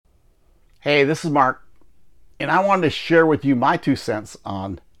Hey, this is Mark, and I wanted to share with you my 2 cents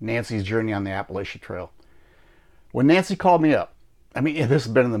on Nancy's journey on the Appalachian Trail. When Nancy called me up, this has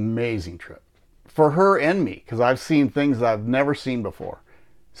been an amazing trip for her and me because I've seen things that I've never seen before.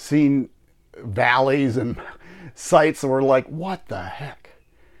 Seen valleys and sights that were like, what the heck?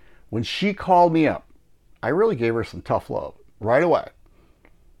 When she called me up, I really gave her some tough love right away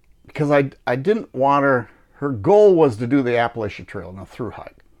because I didn't want her goal was to do the Appalachian Trail in a through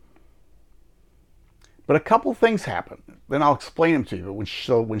hike. But a couple things happened. Then I'll explain them to you.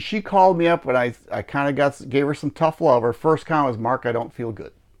 But when she called me up and I kind of gave her some tough love, her first comment was, Mark, I don't feel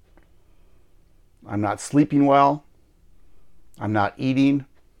good. I'm not sleeping well. I'm not eating.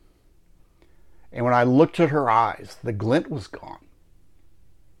 And when I looked at her eyes, the glint was gone.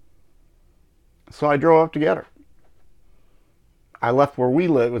 So I drove up to get her. I left where we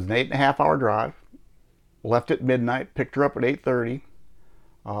live. It was an 8.5 hour drive. Left at midnight, picked her up at 8:30.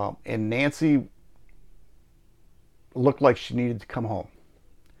 And Nancy looked like she needed to come home.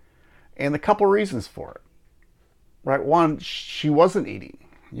 And a couple reasons for it. Right? One, she wasn't eating.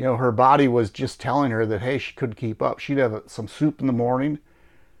 Her body was just telling her that, hey, she couldn't keep up. She'd have some soup in the morning,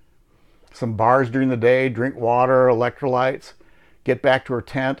 some bars during the day, drink water, electrolytes, get back to her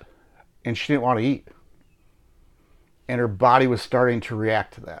tent, and she didn't want to eat. And her body was starting to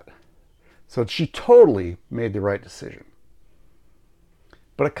react to that. So she totally made the right decision.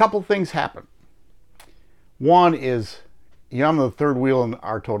 But a couple things happened. One is, I'm the third wheel in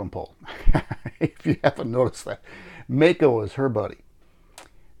our totem pole. If you haven't noticed that. Mako was her buddy.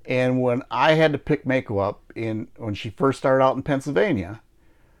 And when I had to pick Mako up when she first started out in Pennsylvania,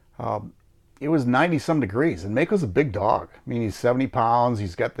 it was 90 some degrees. And Mako's a big dog. He's 70 pounds.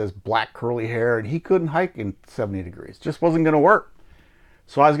 He's got this black curly hair, and he couldn't hike in 70 degrees. Just wasn't going to work.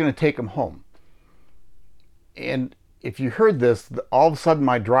 So I was going to take him home. And if you heard this, all of a sudden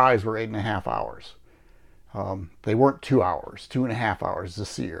my drives were 8.5 hours. They weren't 2 hours, 2.5 hours to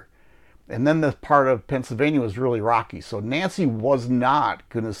see her. And then the part of Pennsylvania was really rocky. So Nancy was not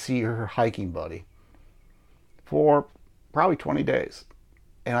going to see her hiking buddy for probably 20 days.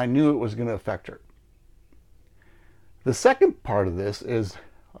 And I knew it was going to affect her. The second part of this is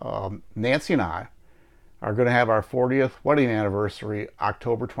Nancy and I are going to have our 40th wedding anniversary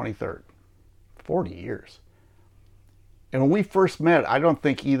October 23rd. 40 years. And when we first met, I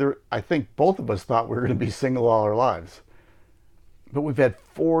think both of us thought we were going to be single all our lives. But we've had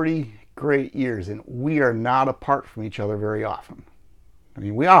 40 great years, and we are not apart from each other very often.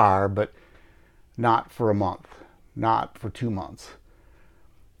 We are, but not for a month, not for 2 months.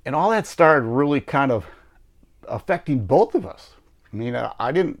 And all that started really kind of affecting both of us. We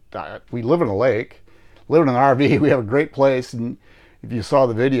live in a lake, live in an RV, we have a great place, and if you saw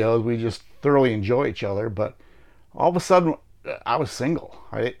the videos, we just thoroughly enjoy each other, but all of a sudden, I was single.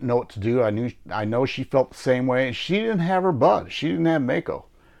 I didn't know what to do. I know she felt the same way, and she didn't have her bud. She didn't have Mako.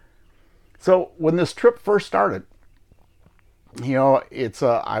 So when this trip first started,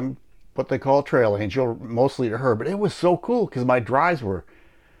 I'm what they call a trail angel, mostly to her, but it was so cool because my drives were,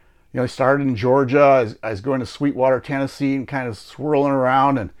 I started in Georgia. I was going to Sweetwater, Tennessee, and kind of swirling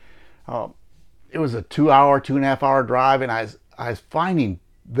around, and it was a 2.5 hour drive, and I was finding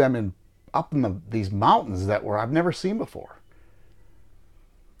them up in these mountains that I've never seen before.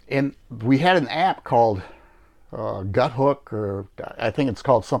 And we had an app called Guthook, or I think it's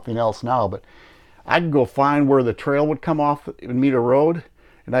called something else now, but I could go find where the trail would come off and meet a road,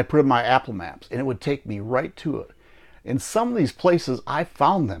 and I put in my Apple Maps, and it would take me right to it. And some of these places I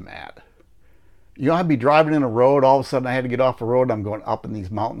found them at. I'd be driving in a road, all of a sudden I had to get off the road, and I'm going up in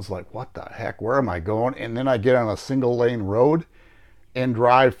these mountains like, what the heck, where am I going? And then I get on a single lane road and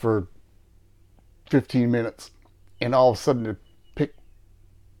drive for 15 minutes, and all of a sudden it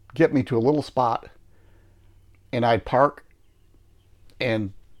get me to a little spot, and I'd park,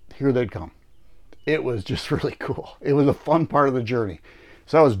 and here they'd come. It was just really cool. It was a fun part of the journey.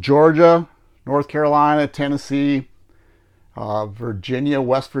 So that was Georgia, North Carolina, Tennessee, Virginia,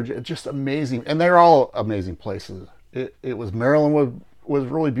 West Virginia, just amazing. And they're all amazing places. It was Maryland was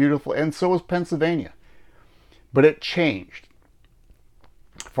really beautiful, and so was Pennsylvania. But it changed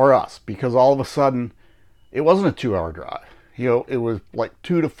for us because all of a sudden it wasn't a 2 hour drive. It was like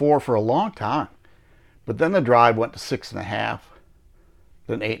 2 to 4 for a long time. But then the drive went to 6.5,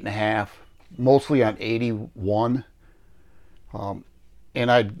 then 8.5, mostly on 81.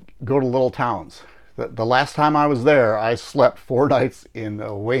 And I'd go to little towns. The last time I was there, I slept 4 nights in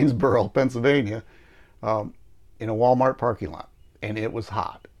Waynesboro, Pennsylvania, in a Walmart parking lot. And it was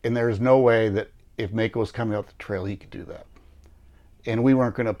hot. And there's no way that if Mako was coming up the trail, he could do that. And we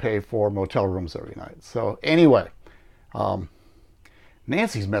weren't going to pay for motel rooms every night. So anyway,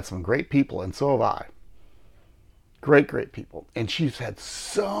 Nancy's met some great people, and so have I. Great, great people. And she's had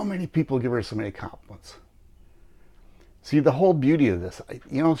so many people give her so many compliments. See, the whole beauty of this,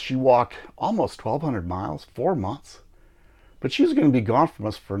 she walked almost 1,200 miles, 4 months. But she was going to be gone from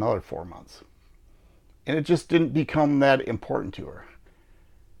us for another 4 months. And it just didn't become that important to her.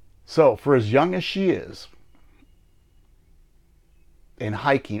 So, for as young as she is, and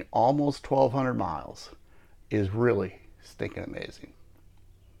hiking almost 1,200 miles is really stinking amazing.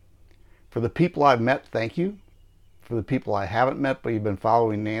 For the people I've met, thank you. For the people I haven't met, but you've been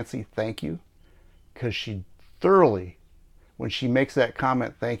following Nancy, thank you. Because she thoroughly, when she makes that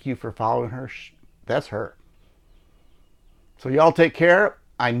comment, thank you for following her, that's her. So y'all take care.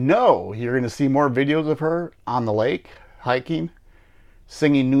 I know you're going to see more videos of her on the lake, hiking,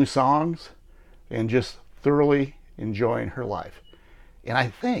 singing new songs, and just thoroughly enjoying her life. And I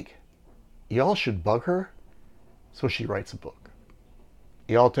think y'all should bug her so she writes a book.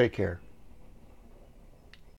 Y'all take care.